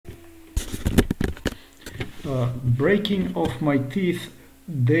Breaking of my teeth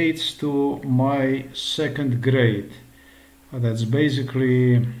dates to my 2nd grade. That's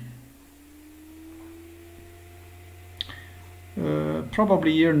basically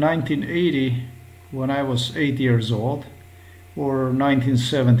probably year 1980 when I was 8 years old, or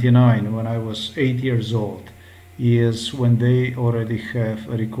 1979 when I was 8 years old, is when they already have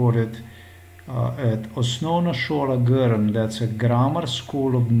recorded at Osnovna škola Grm, that's a grammar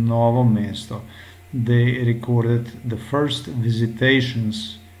school of Novo Mesto. They recorded the first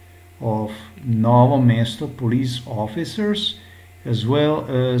visitations of Novo Mesto police officers, as well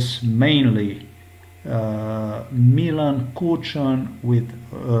as mainly Milan Kučan with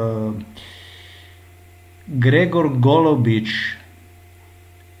Gregor Golobič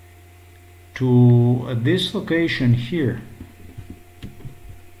to this location here.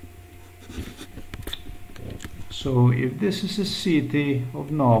 So if this is a city of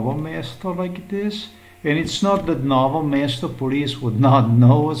Novo Mesto like this, and it's not that Novo Mesto police would not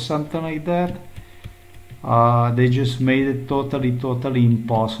know or something like that, they just made it totally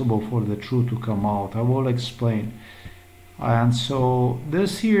impossible for the truth to come out. I will explain. And so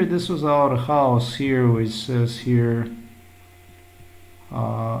this was our house here, which says here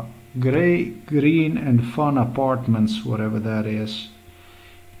gray, green and fun apartments, whatever that is.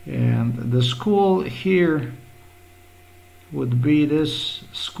 And the school here would be this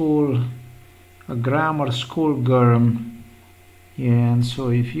school, a grammar school Grm. And so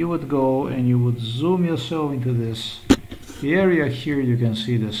if you would go and you would zoom yourself into this area here, you can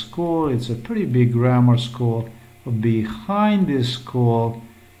see the school. It's a pretty big grammar school. But behind this school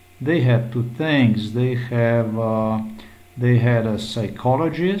they had two things. They had a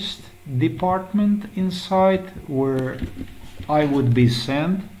psychologist department inside where I would be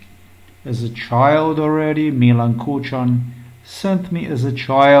sent as a child already. Milan Kučan sent me as a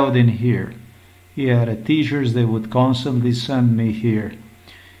child in here. He had teachers, they would constantly send me here,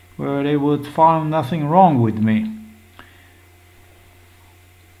 where they would find nothing wrong with me.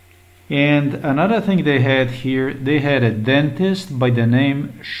 And another thing they had here, they had a dentist by the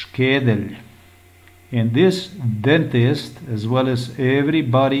name Škedel. And this dentist, as well as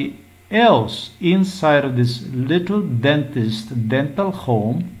everybody else inside of this little dental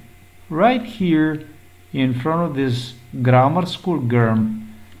home, right here in front of this grammar school Grm,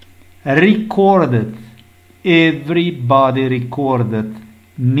 recorded, everybody recorded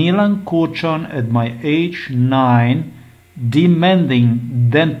Milan Kučan at my age 9 demanding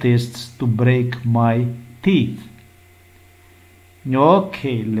dentists to break my teeth.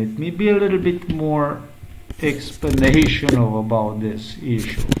 Okay, let me be a little bit more explanational about this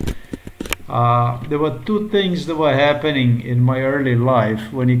issue. There were two things that were happening in my early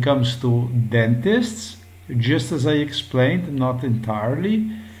life when it comes to dentists, just as I explained, not entirely,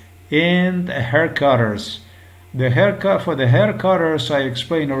 and haircutters. For the haircutters, I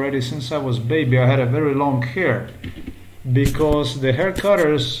explained already, since I was a baby, I had a very long hair, because the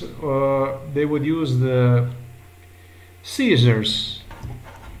haircutters, they would use the scissors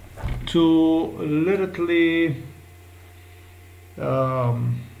to literally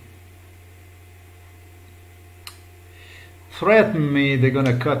threaten me they're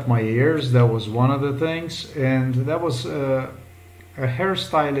gonna cut my ears. That was one of the things. And that was a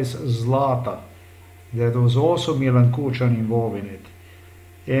hairstylist, Zlata, that was also Milan Kučan involved in it.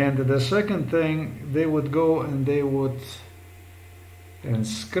 And the second thing, they would go and they would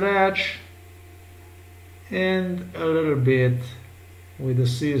scratch and a little bit with the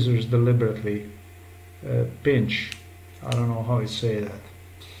scissors deliberately pinch. I don't know how you say that.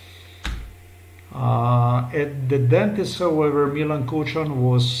 At the dentist, however, Milan Kučan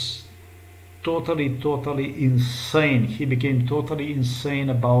was totally insane. He became totally insane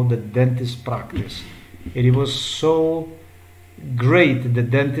about the dentist practice. And it was so great, the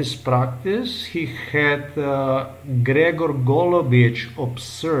dentist practice. He had Gregor Golobič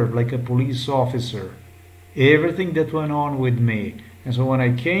observe, like a police officer, everything that went on with me. And so when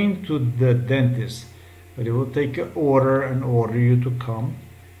I came to the dentist, they would take an order and order you to come.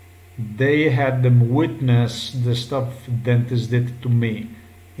 They had them witness the stuff dentist did to me.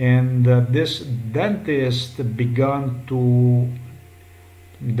 And this dentist began to,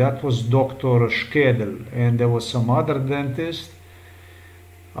 that was Dr. Škedel, and there was some other dentist.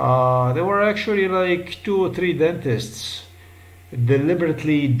 There were actually like 2 or 3 dentists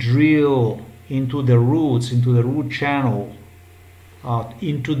deliberately drill into the roots, into the root channel,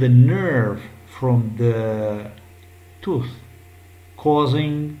 into the nerve from the tooth,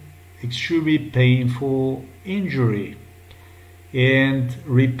 causing extremely painful injury. And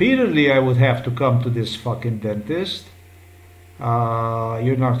repeatedly I would have to come to this fucking dentist.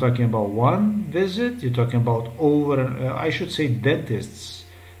 You're not talking about one visit, you're talking about I should say dentists,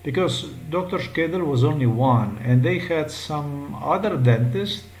 because Dr. Schkedel was only one, and they had some other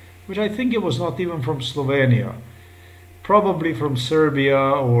dentist, which I think it was not even from Slovenia, probably from Serbia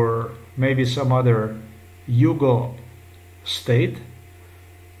or maybe some other Yugo state,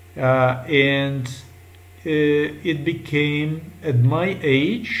 and it became at my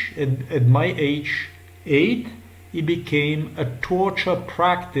age 8, it became a torture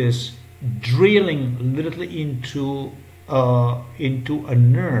practice, drilling literally into a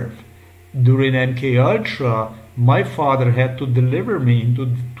nerve. During MK Ultra, my father had to deliver me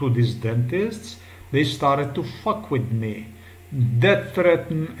to these dentists. They started to fuck with me, death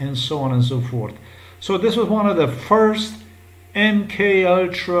threaten, and so on and so forth. So this was one of the first MK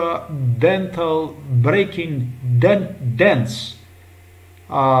Ultra dental breaking dents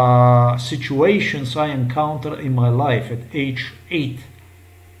situations I encountered in my life at age 8.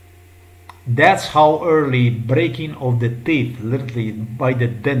 That's how early breaking of the teeth, literally by the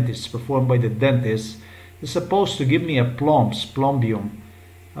dentist, performed by the dentist, is supposed to give me a plombium,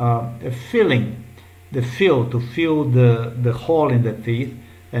 a filling, to fill the hole in the teeth,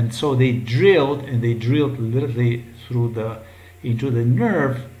 and so they drilled literally into the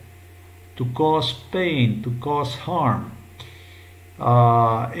nerve to cause pain, to cause harm.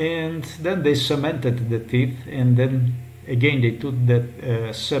 And then they cemented the teeth, and then again they took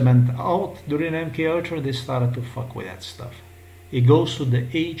that cement out during MK Ultra. They started to fuck with that stuff. It goes to the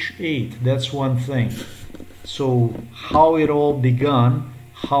age 8. That's one thing. So how it all began,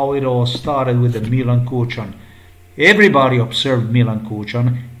 how it all started with the Milan Kučan. Everybody observed Milan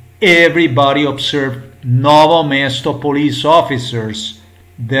Kučan. Everybody observed Novo MESTO police officers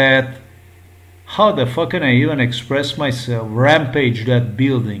that, how the fuck can I even express myself, rampaged that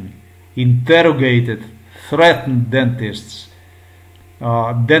building, interrogated, threatened dentists,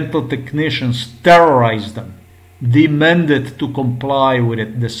 dental technicians, terrorized them, demanded to comply with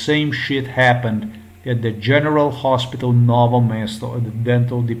it. The same shit happened at the General Hospital Novo MESTO, at the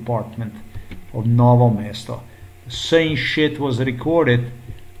dental department of Novo MESTO. The same shit was recorded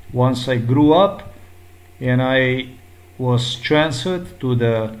once I grew up and I was transferred to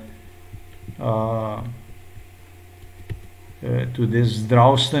the to this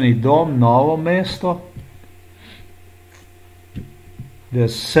zdravstveni dom Novo MESTO. The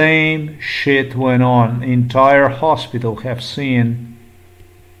same shit went on. Entire hospital have seen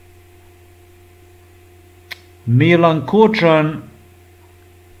Milan Kučan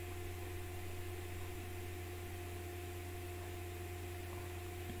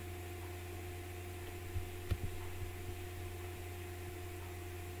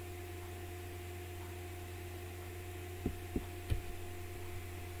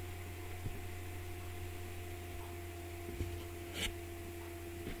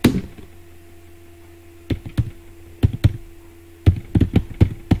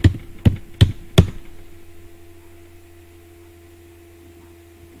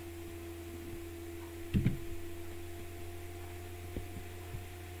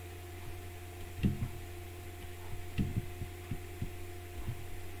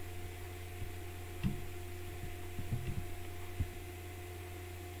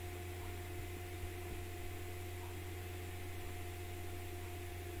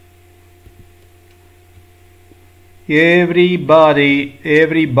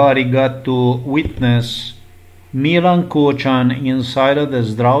Everybody got to witness Milan Kučan inside of the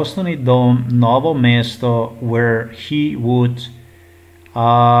zdravstveni dom Novo MESTO, where he would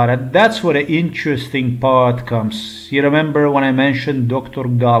that's where the interesting part comes. You remember when I mentioned Dr.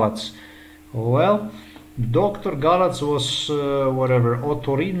 Galac? Well, Dr. Galac was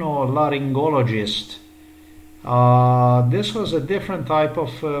otorhinolaryngologist. This was a different type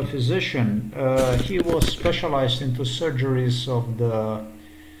of physician. He was specialized into surgeries of the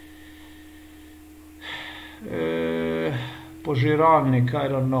požiralnik, I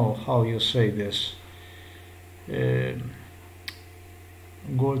don't know how you say this.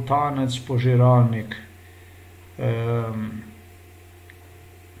 Goltanec, požiralnik.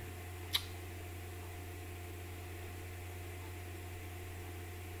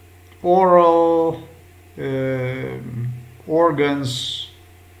 Oral organs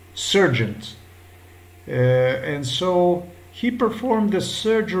surgeon, and so he performed the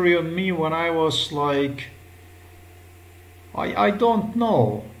surgery on me when I was like, I don't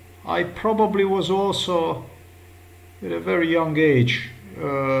know, I probably was also at a very young age,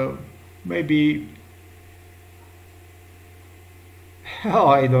 maybe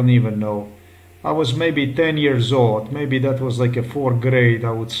I don't even know, I was maybe 10 years old, maybe that was like a 4th grade,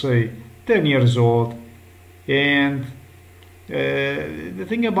 I would say 10 years old. And The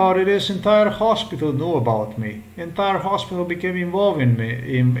thing about it is, entire hospital knew about me. Entire hospital became involved in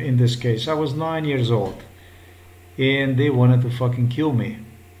me. In this case, I was 9 years old, and they wanted to fucking kill me.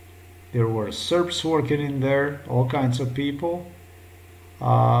 There were Serbs working in there, all kinds of people,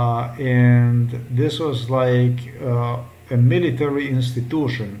 and this was like a military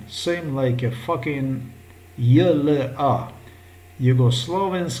institution, same like a fucking JLA,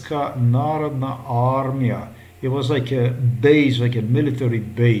 Jugoslovenska Narodna Armija. It was like a base, like a military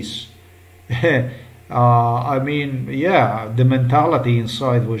base. I mean, yeah, the mentality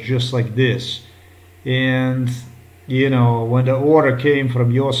inside was just like this. And, you know, when the order came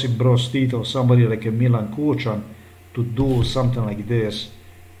from Josip Broz Tito, somebody like a Milan Kučan, to do something like this,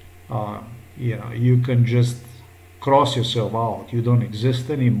 you know, you can just cross yourself out. You don't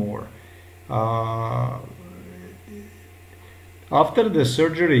exist anymore. After the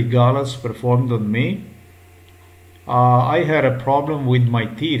surgery Galați performed on me, I had a problem with my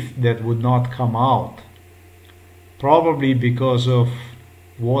teeth that would not come out. Probably because of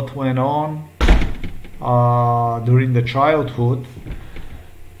what went on during the childhood.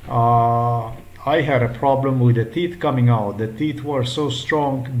 I had a problem with the teeth coming out. The teeth were so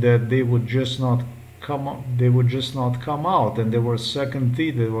strong that they would just not come out. They would just not come out, and there were second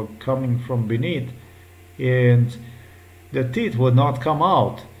teeth that were coming from beneath, and the teeth would not come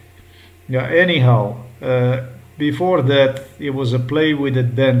out. Yeah. Anyhow, before that, it was a play with the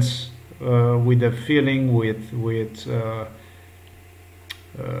dents, with the filling, with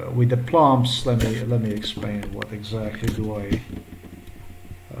the plumps. Let me explain what exactly do I.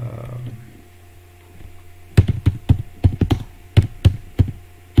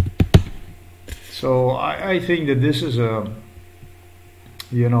 So I think that this is a,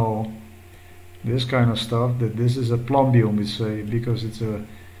 you know, this kind of stuff, that this is a plumbium, we say, because it's a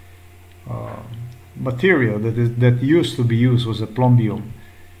material that used to be used was a plumbium.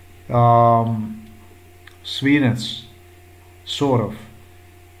 Svinets, sort of.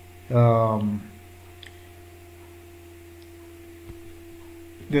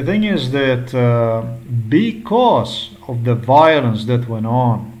 The thing is that because of the violence that went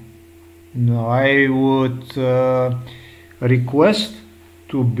on, I would request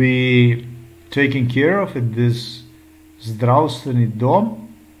to be taken care of at this zdravstveni dom,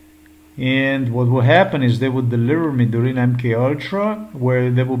 and what will happen is they would deliver me during MK Ultra,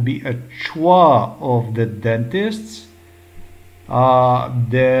 where there would be a choir of the dentists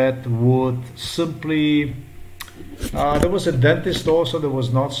that would simply there was a dentist also that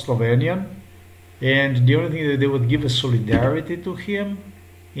was not Slovenian, and the only thing that they would give a solidarity to him.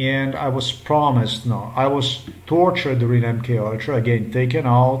 And I was promised, no, I was tortured during MK Ultra, again taken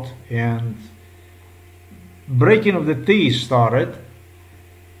out, and breaking of the teeth started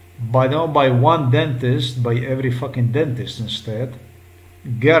by one dentist, by every fucking dentist instead,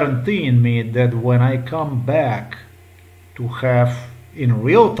 guaranteeing me that when I come back to have in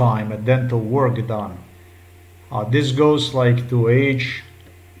real time a dental work done, this goes like to age,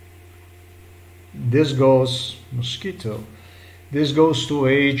 this goes, mosquito, this goes to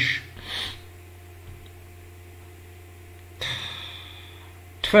age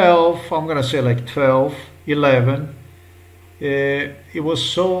 12, I'm gonna say like 12, 11. It was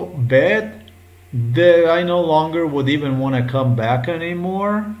so bad that I no longer would even want to come back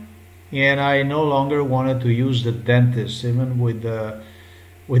anymore, and I no longer wanted to use the dentist, even with the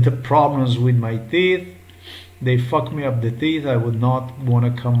problems with my teeth. They fucked me up the teeth. I would not want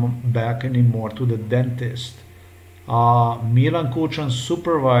to come back anymore to the dentist. Milan Kučan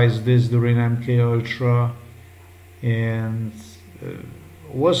supervised this during MK Ultra, and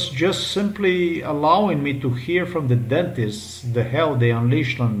was just simply allowing me to hear from the dentists the hell they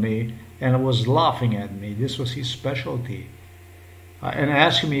unleashed on me, and was laughing at me. This was his specialty, and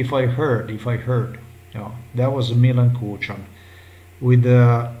asking me if I heard. You know, that was Milan Kučan, with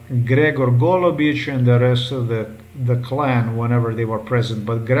Gregor Golobič and the rest of the clan whenever they were present.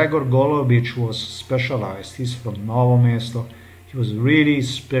 But Gregor Golobič was specialized. He's from Novo MESTO. He was really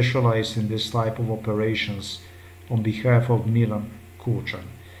specialized in this type of operations on behalf of Milan Kučan.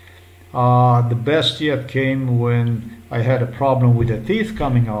 The best yet came when I had a problem with the teeth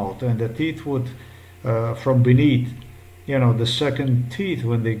coming out, and the teeth would, from beneath, you know, the second teeth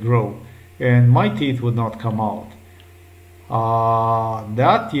when they grow, and my teeth would not come out.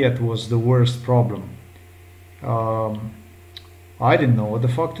 That yet was the worst problem. I didn't know what the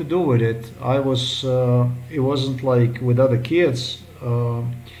fuck to do with it. I was, it wasn't like with other kids.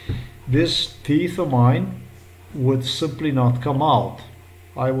 This teeth of mine would simply not come out.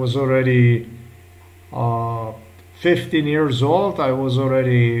 I was already 15 years old. I was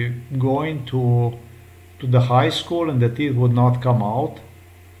already going to to the high school and the teeth would not come out.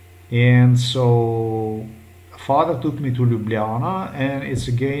 And so father took me to Ljubljana, and it's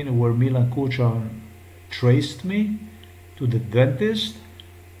again where Milan Kučan traced me to the dentist.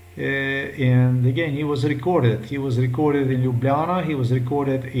 And again, he was recorded. He was recorded in Ljubljana, he was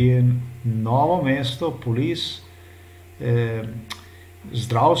recorded in Novo MESTO police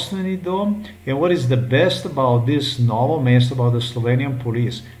zdravstveni dom. And what is the best about this Novo MESTO, about the Slovenian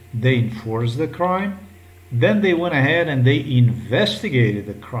police? They enforced the crime, then they went ahead and they investigated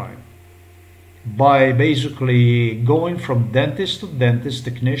the crime by basically going from dentist to dentist,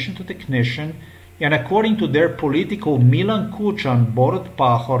 technician to technician, and according to their political Milan Kučan, Borut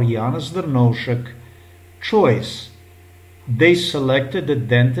Pahor, Janez Drnovšek choice, they selected the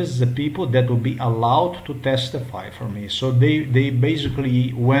dentists, the people that would be allowed to testify for me. So they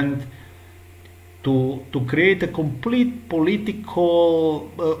basically went to create a complete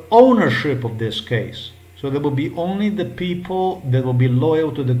political ownership of this case. So there will be only the people that will be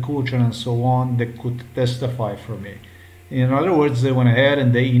loyal to the Kučan and so on that could testify for me. In other words, they went ahead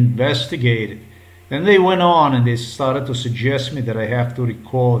and they investigated. Then they went on and they started to suggest me that I have to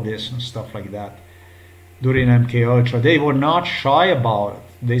recall this and stuff like that. During MK Ultra, they were not shy about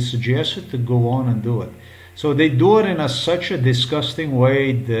it. They suggested to go on and do it. So they do it in such a disgusting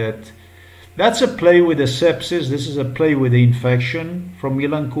way that that's a play with the sepsis. This is a play with the infection from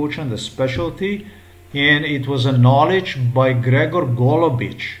Milan Kučan, the specialty. And it was acknowledged by Gregor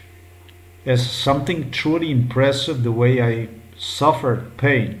Golobič as something truly impressive, the way I suffered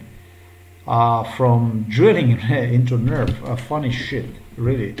pain from drilling into nerve. Funny shit,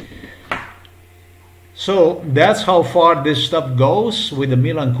 really. So that's how far this stuff goes with the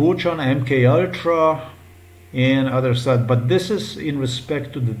Milan Kučan, MK Ultra, and other stuff. But this is in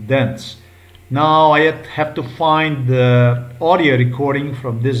respect to the dents. Now I have to find the audio recording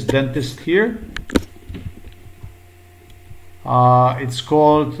from this dentist here. It's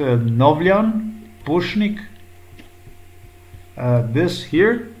called NOVLJAN, PUŠNIK. This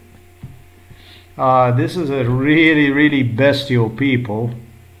here. This is a really bestial people.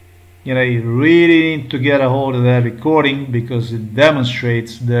 You know, you really need to get a hold of that recording because it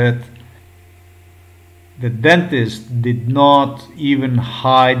demonstrates that the dentist did not even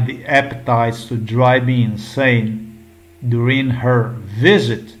hide the appetites to drive me insane during her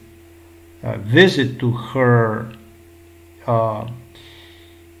visit to her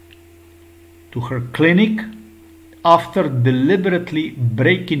clinic. After deliberately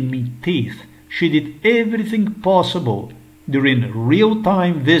breaking me teeth, she did everything possible during a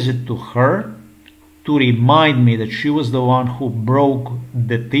real-time visit to her to remind me that she was the one who broke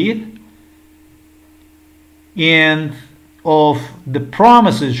the teeth, and of the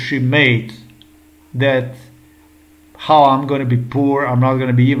promises she made that how I'm going to be poor, I'm not going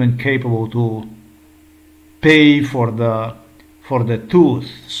to be even capable to pay for the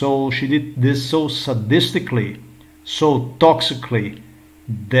tooth. So she did this so sadistically, so toxically,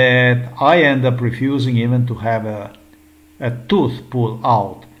 that I end up refusing even to have a tooth pulled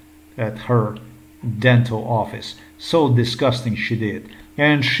out at her dental office. So disgusting she did.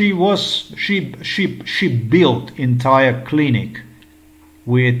 And she built entire clinic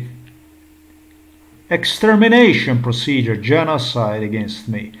with extermination procedure, genocide against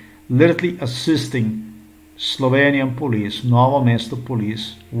me, literally assisting Slovenian police, Novo MESTO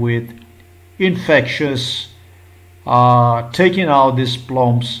police, with infectious, taking out these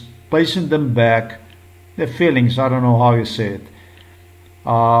plumps, placing them back, the fillings, I don't know how you say it.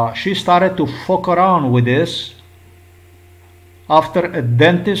 She started to fuck around with this after a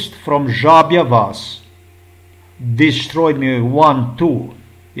dentist from Žabja Vas destroyed me with one tooth.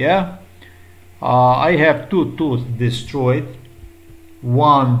 Yeah, I have two teeth destroyed.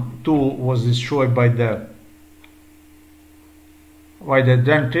 One tooth was destroyed by the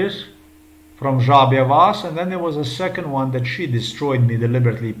dentist from Žabja Vas, and then there was a second one that she destroyed me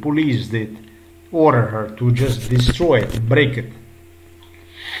deliberately. Police did order her to just destroy it, break it.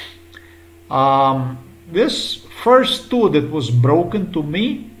 This first tooth that was broken to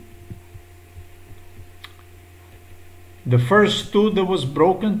me, the first tooth that was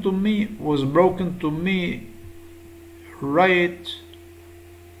broken to me right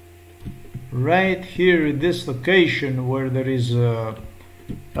here in this location where there is a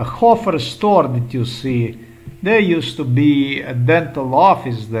Hofer store that you see. There used to be a dental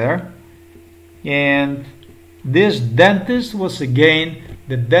office there, and this dentist was again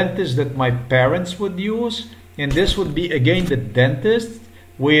the dentist that my parents would use, and this would be again the dentist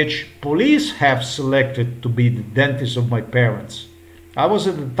which police have selected to be the dentist of my parents. I was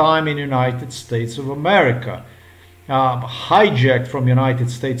at the time in the United States of America. hijacked from United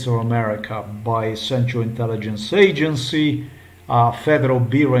States of America by Central Intelligence Agency, Federal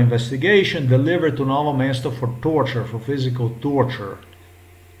Bureau investigation, delivered to Novo Mesto for torture, for physical torture,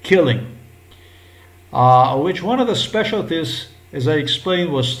 killing. Which one of the specialties, as I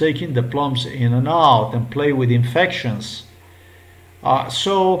explained, was taking the plums in and out and play with infections.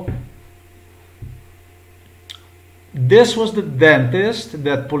 So this was the dentist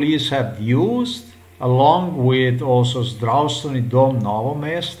that police had used, along with also Zdravstveni dom Novo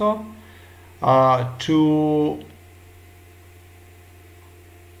Mesto, to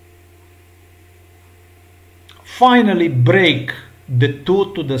finally break the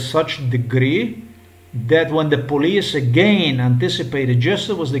tooth to such degree that when the police again anticipated, just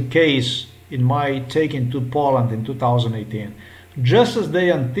as was the case in my taking to Poland in 2018, just as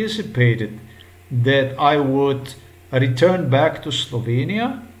they anticipated that I would return back to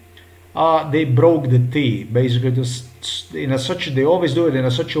Slovenia, they broke the teeth. Basically, they always do it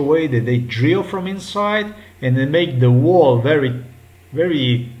in such a way that they drill from inside and they make the wall very,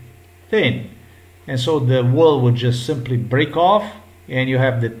 very thin. And so the wall would just simply break off, and you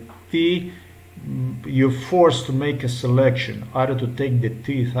have the teeth. You're forced to make a selection, either to take the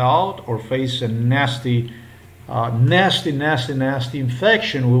teeth out or face a nasty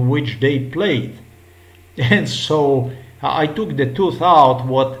infection with which they played. And so I took the tooth out,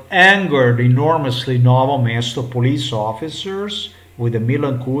 what angered enormously Novo Mesto police officers with the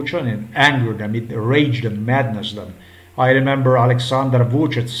Milan Kučan, and angered them, it raged and madness them. I remember ALEKSANDAR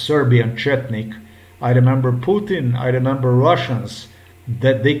VUČIČ, Serbian Chetnik. I remember Putin. I remember Russians,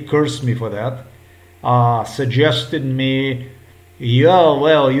 that they cursed me for that. Suggested me, yeah,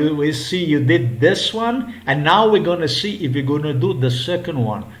 well, we see you did this one, and now we're going to see if you're going to do the second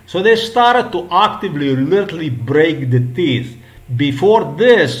one. So they started to actively, literally break the teeth. Before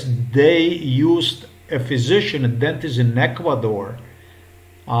this, they used a physician, a dentist in Ecuador,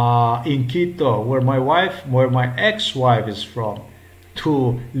 in Quito, where my ex-wife is from,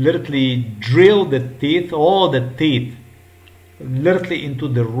 to literally drill the teeth, all the teeth, literally into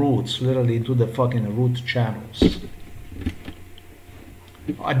the roots, literally into the fucking root channels.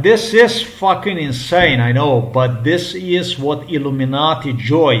 This is fucking insane, I know, but this is what Illuminati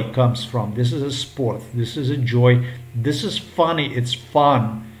joy comes from. This is a sport, this is a joy, this is funny, it's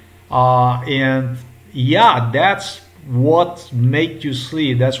fun, and yeah, that's what makes you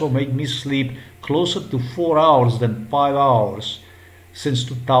sleep. That's what made me sleep closer to 4 hours than 5 hours since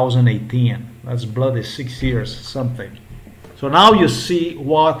 2018. That's bloody 6 years something. So now you see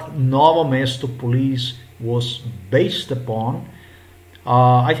what Novo Mesto police was based upon.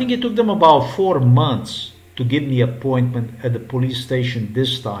 I think it took them about 4 months to give me an appointment at the police station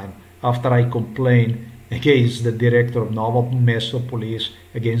this time, after I complained against the director of Novo Mesto police,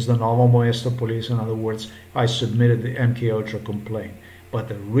 against the Novo Mesto police. In other words, I submitted the MK Ultra complaint.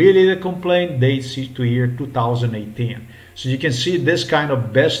 But really the complaint dates to year 2018. So you can see this kind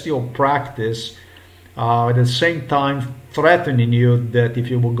of bestial practice, at the same time threatening you that if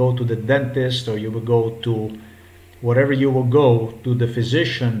you will go to the dentist, or you will go to wherever you will go, to the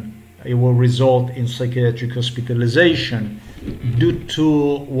physician, it will result in psychiatric hospitalization due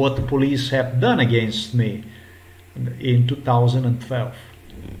to what the police have done against me in 2012,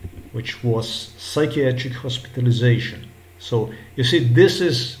 which was psychiatric hospitalization. So you see, this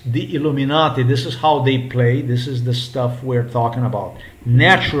is the Illuminati, this is how they play, this is the stuff we're talking about.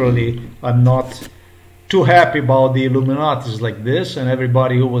 Naturally, I'm not too happy about the Illuminatis like this, and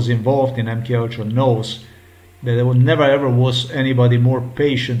everybody who was involved in MK Ultra knows that there never ever was anybody more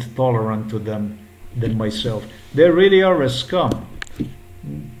patient, tolerant to them than myself. They really are a scum.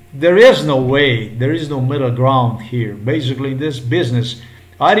 There is no way, there is no middle ground here. Basically, in this business,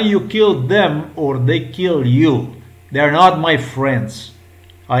 either you kill them or they kill you. They're not my friends.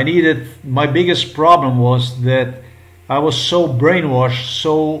 My biggest problem was that I was so brainwashed,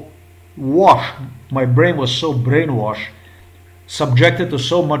 so washed. My brain was so brainwashed, subjected to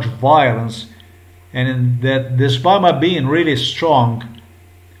so much violence, and that despite my being really strong,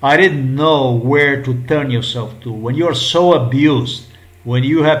 I didn't know where to turn yourself to. When you're so abused, when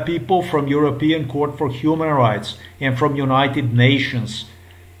you have people from European Court for Human Rights and from United Nations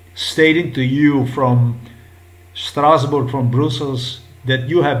stating to you from Strasbourg, from Brussels, that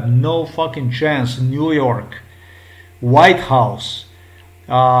you have no fucking chance, New York, White House,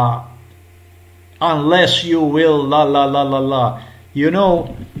 unless you will la la la la la, you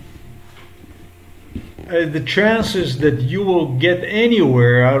know, the chances that you will get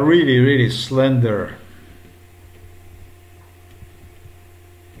anywhere are really, really slender.